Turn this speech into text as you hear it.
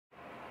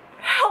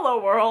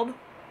Hello world.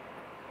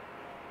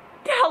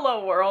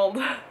 Hello world.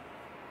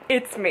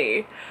 It's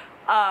me.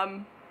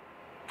 Been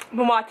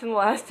watching The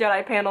Last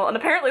Jedi panel, and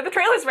apparently the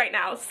trailer's right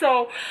now,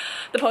 so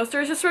the poster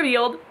is just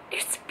revealed.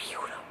 It's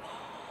beautiful.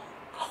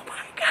 Oh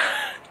my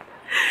god.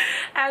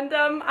 And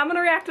I'm gonna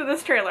react to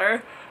this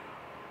trailer.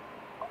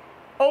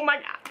 Oh my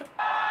god.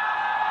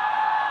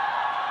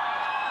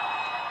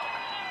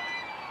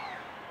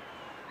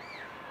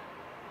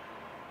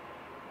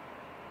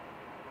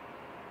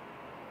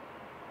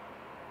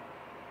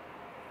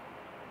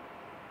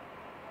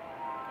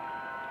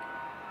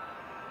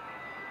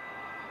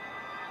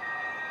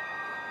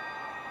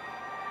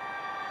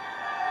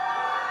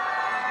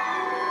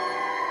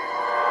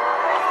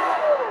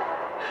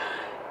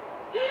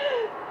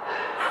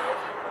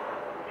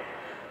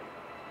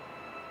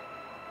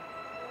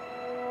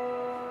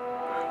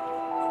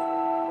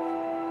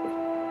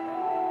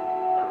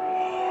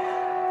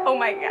 Oh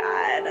my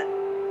god.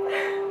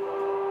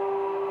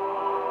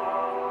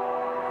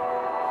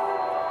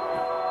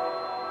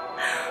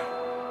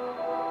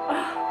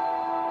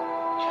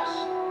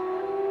 Just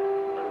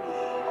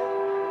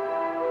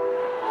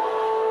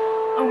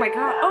Oh my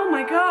god. Oh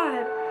my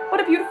god.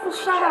 What a beautiful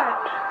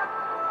shot.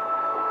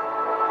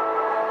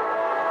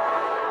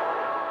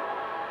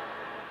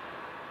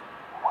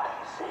 what do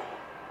you see?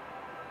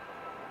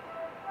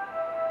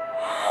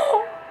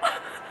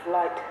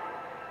 Light.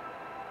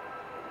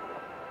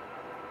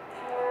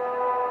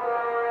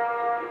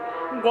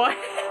 What?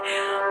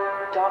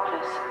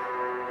 Darkness.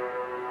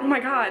 Oh my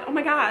god. Oh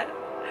my god.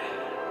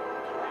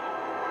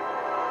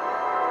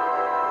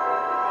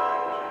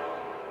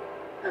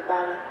 The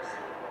balance.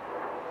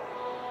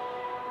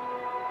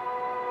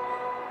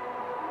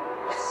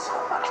 It's so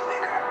much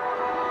bigger.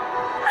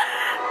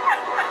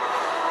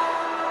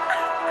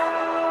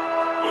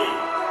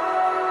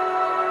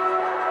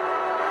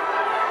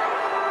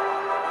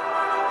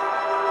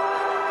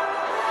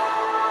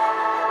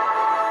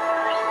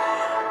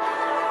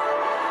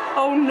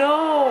 Oh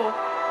no!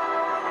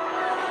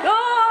 No!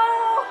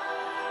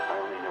 I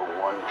only know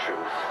one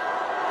truth.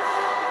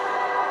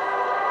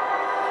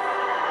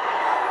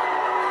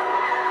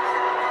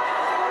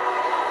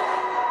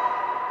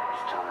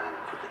 It's time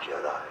for the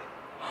Jedi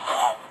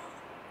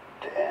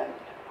to end.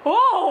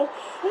 Oh!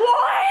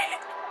 What?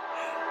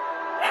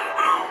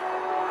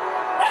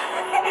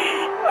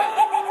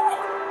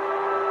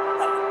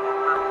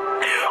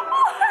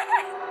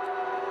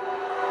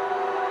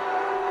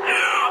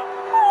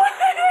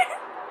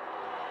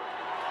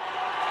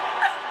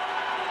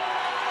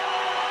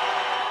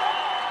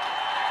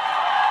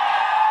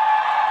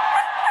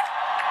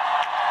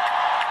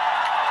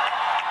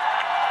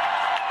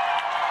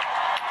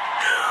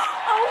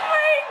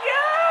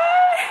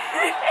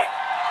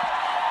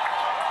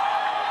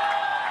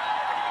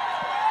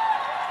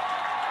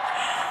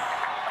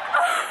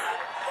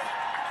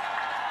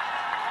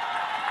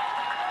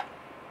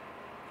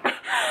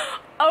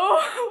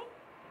 Oh!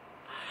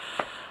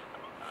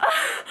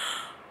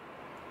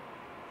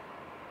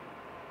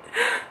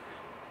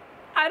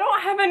 I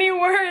don't have any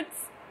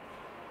words.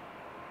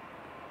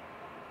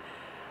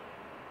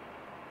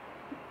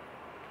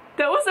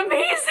 That was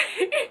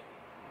amazing.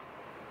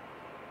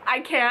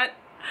 I can't.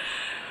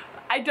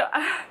 I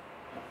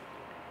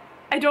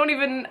don't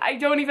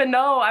even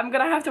know. I'm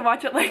gonna have to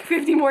watch it like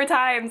 50 more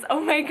times.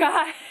 Oh my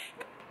god.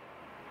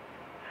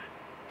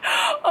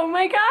 Oh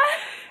my god.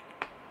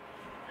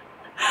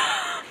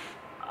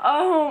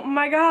 Oh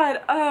my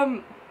god.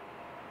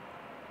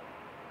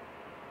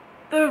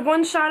 The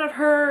one shot of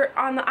her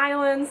on the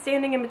island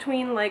standing in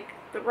between like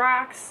the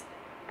rocks,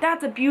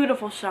 that's a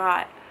beautiful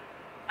shot.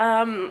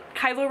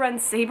 Kylo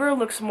Ren's saber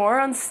looks more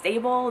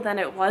unstable than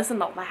it was in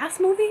the last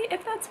movie,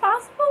 if that's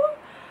possible.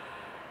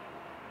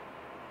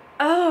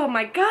 Oh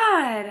my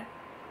god.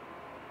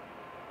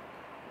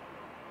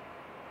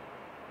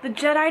 The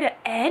Jedi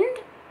to end?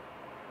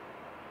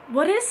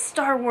 What is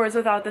Star Wars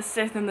without the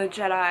Sith and the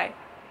Jedi?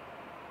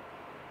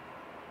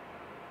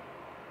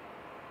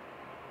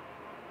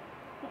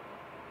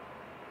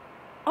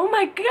 Oh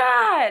my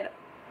god!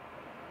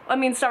 I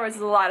mean, Star Wars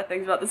is a lot of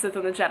things about the Sith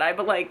and the Jedi,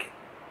 but like,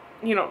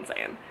 you know what I'm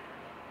saying.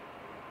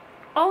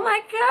 Oh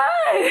my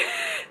god!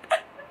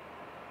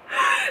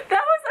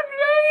 That was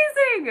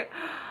amazing!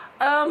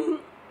 I'm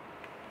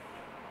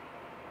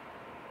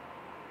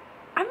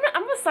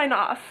gonna sign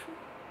off.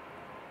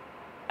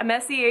 I'm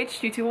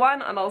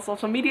seh221 on all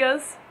social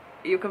medias.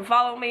 You can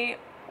follow me.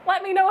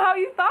 Let me know how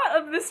you thought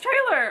of this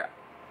trailer.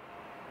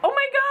 Oh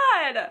my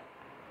god!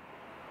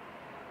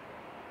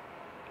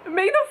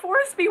 May the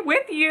Force be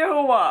with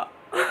you!